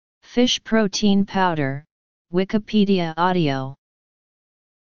Fish protein powder, Wikipedia audio.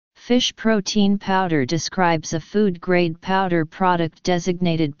 Fish protein powder describes a food-grade powder product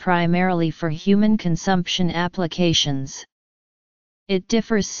designated primarily for human consumption applications. It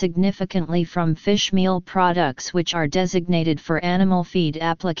differs significantly from fish meal products which are designated for animal feed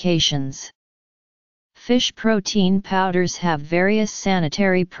applications. Fish protein powders have various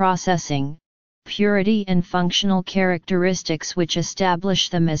sanitary processing, purity and functional characteristics which establish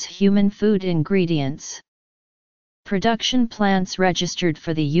them as human food ingredients. Production plants registered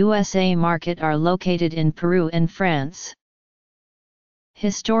for the USA market are located in Peru and France.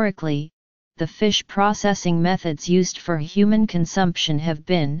 Historically, the fish processing methods used for human consumption have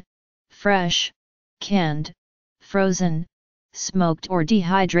been fresh, canned, frozen, smoked or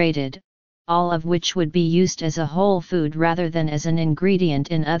dehydrated, all of which would be used as a whole food rather than as an ingredient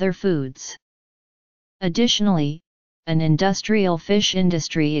in other foods. Additionally, an industrial fish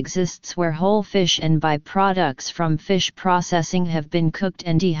industry exists where whole fish and byproducts from fish processing have been cooked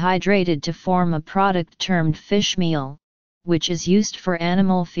and dehydrated to form a product termed fish meal, which is used for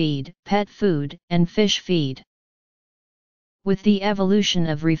animal feed, pet food, and fish feed. With the evolution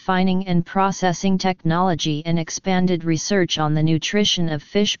of refining and processing technology and expanded research on the nutrition of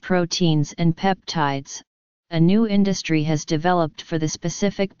fish proteins and peptides, a new industry has developed for the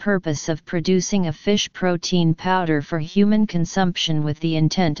specific purpose of producing a fish protein powder for human consumption with the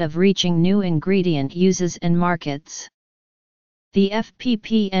intent of reaching new ingredient uses and markets. The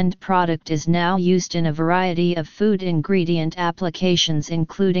FPP end product is now used in a variety of food ingredient applications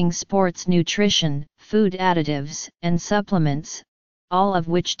including sports nutrition, food additives, and supplements, all of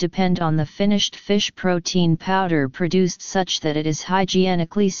which depend on the finished fish protein powder produced such that it is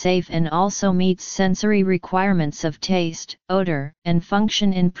hygienically safe and also meets sensory requirements of taste, odor, and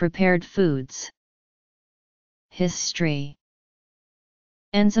function in prepared foods. History.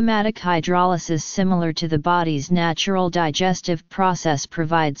 Enzymatic hydrolysis, similar to the body's natural digestive process,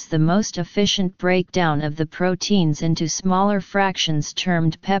 provides the most efficient breakdown of the proteins into smaller fractions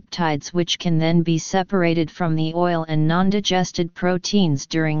termed peptides, which can then be separated from the oil and non-digested proteins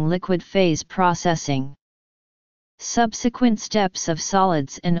during liquid phase processing. Subsequent steps of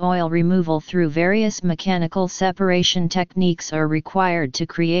solids and oil removal through various mechanical separation techniques are required to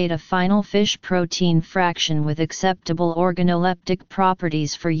create a final fish protein fraction with acceptable organoleptic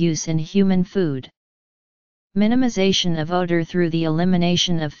properties for use in human food. Minimization of odor through the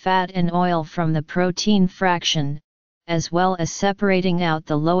elimination of fat and oil from the protein fraction, as well as separating out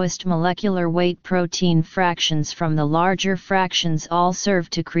the lowest molecular weight protein fractions from the larger fractions, all serve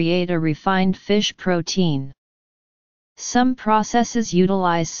to create a refined fish protein. Some processes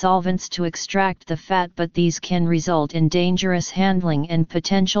utilize solvents to extract the fat, but these can result in dangerous handling and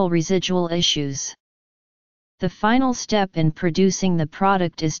potential residual issues. The final step in producing the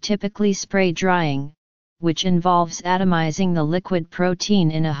product is typically spray drying, which involves atomizing the liquid protein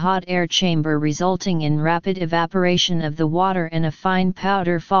in a hot air chamber, resulting in rapid evaporation of the water and a fine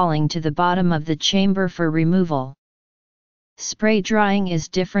powder falling to the bottom of the chamber for removal. Spray drying is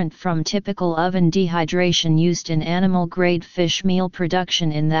different from typical oven dehydration used in animal-grade fish meal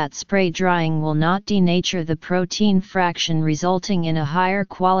production in that spray drying will not denature the protein fraction, resulting in a higher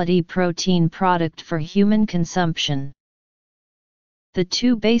quality protein product for human consumption. The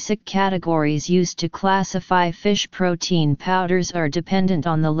two basic categories used to classify fish protein powders are dependent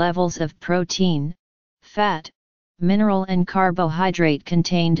on the levels of protein, fat, mineral and carbohydrate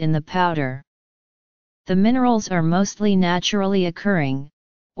contained in the powder. The minerals are mostly naturally occurring,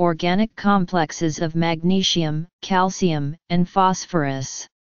 organic complexes of magnesium, calcium, and phosphorus.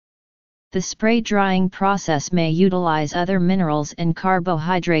 The spray drying process may utilize other minerals and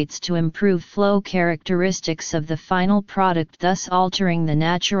carbohydrates to improve flow characteristics of the final product, thus altering the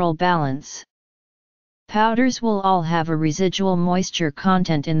natural balance. Powders will all have a residual moisture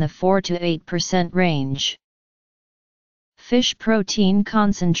content in the 4 to 8% range. Fish protein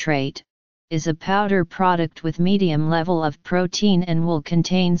concentrate is a powder product with medium level of protein and will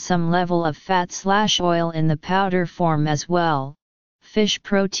contain some level of fat/oil in the powder form as well. Fish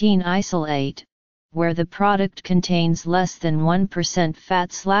protein isolate, where the product contains less than 1%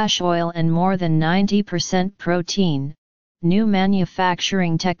 fat/oil and more than 90% protein. New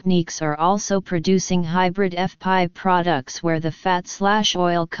manufacturing techniques are also producing hybrid FPI products where the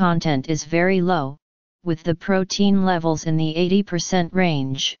fat/oil content is very low, with the protein levels in the 80%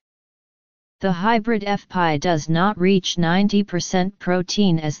 range. The hybrid FPI does not reach 90%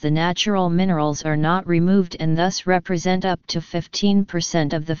 protein as the natural minerals are not removed and thus represent up to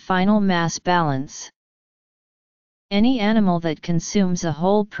 15% of the final mass balance. Any animal that consumes a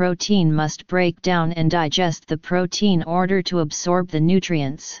whole protein must break down and digest the protein in order to absorb the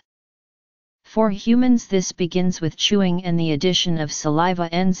nutrients. For humans, this begins with chewing and the addition of saliva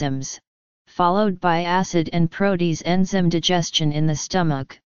enzymes, followed by acid and protease enzyme digestion in the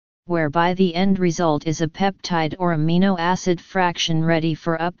stomach, whereby the end result is a peptide or amino acid fraction ready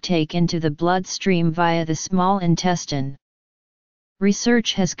for uptake into the bloodstream via the small intestine.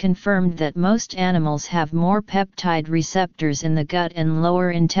 Research has confirmed that most animals have more peptide receptors in the gut and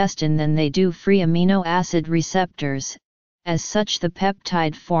lower intestine than they do free amino acid receptors. As such, the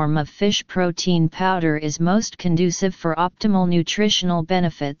peptide form of fish protein powder is most conducive for optimal nutritional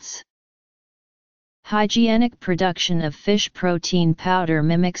benefits. Hygienic production of fish protein powder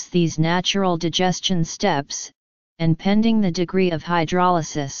mimics these natural digestion steps, and pending the degree of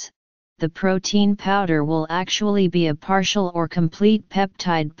hydrolysis, the protein powder will actually be a partial or complete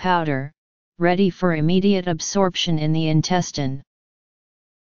peptide powder, ready for immediate absorption in the intestine.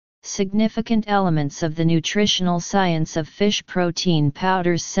 Significant elements of the nutritional science of fish protein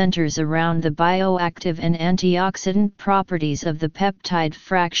powders centers around the bioactive and antioxidant properties of the peptide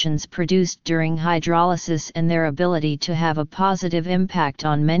fractions produced during hydrolysis and their ability to have a positive impact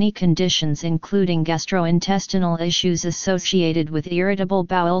on many conditions including gastrointestinal issues associated with irritable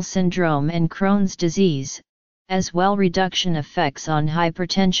bowel syndrome and Crohn's disease, as well reduction effects on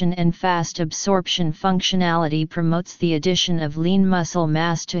hypertension and fast absorption functionality promotes the addition of lean muscle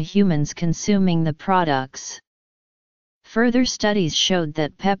mass to humans consuming the products. Further studies showed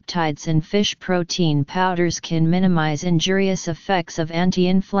that peptides in fish protein powders can minimize injurious effects of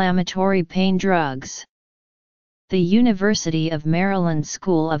anti-inflammatory pain drugs. The University of Maryland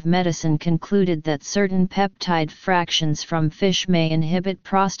School of Medicine concluded that certain peptide fractions from fish may inhibit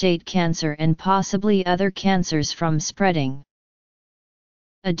prostate cancer and possibly other cancers from spreading.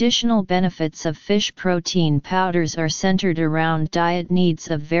 Additional benefits of fish protein powders are centered around diet needs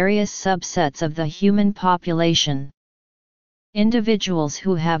of various subsets of the human population. Individuals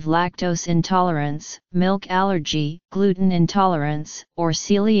who have lactose intolerance, milk allergy, gluten intolerance, or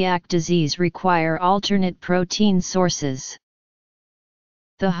celiac disease require alternate protein sources.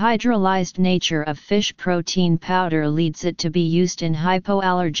 The hydrolyzed nature of fish protein powder leads it to be used in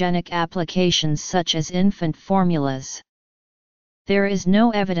hypoallergenic applications such as infant formulas. There is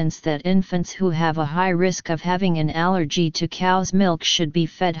no evidence that infants who have a high risk of having an allergy to cow's milk should be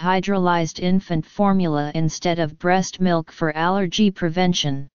fed hydrolyzed infant formula instead of breast milk for allergy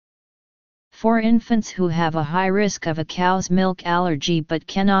prevention. For infants who have a high risk of a cow's milk allergy but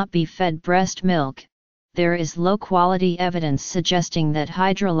cannot be fed breast milk, there is low-quality evidence suggesting that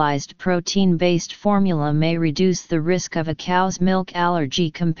hydrolyzed protein-based formula may reduce the risk of a cow's milk allergy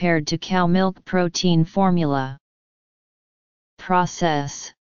compared to cow milk protein formula.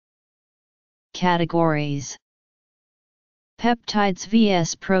 Process. Categories. Peptides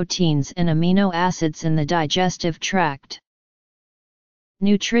vs proteins and amino acids in the digestive tract.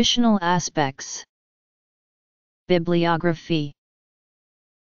 Nutritional aspects. Bibliography.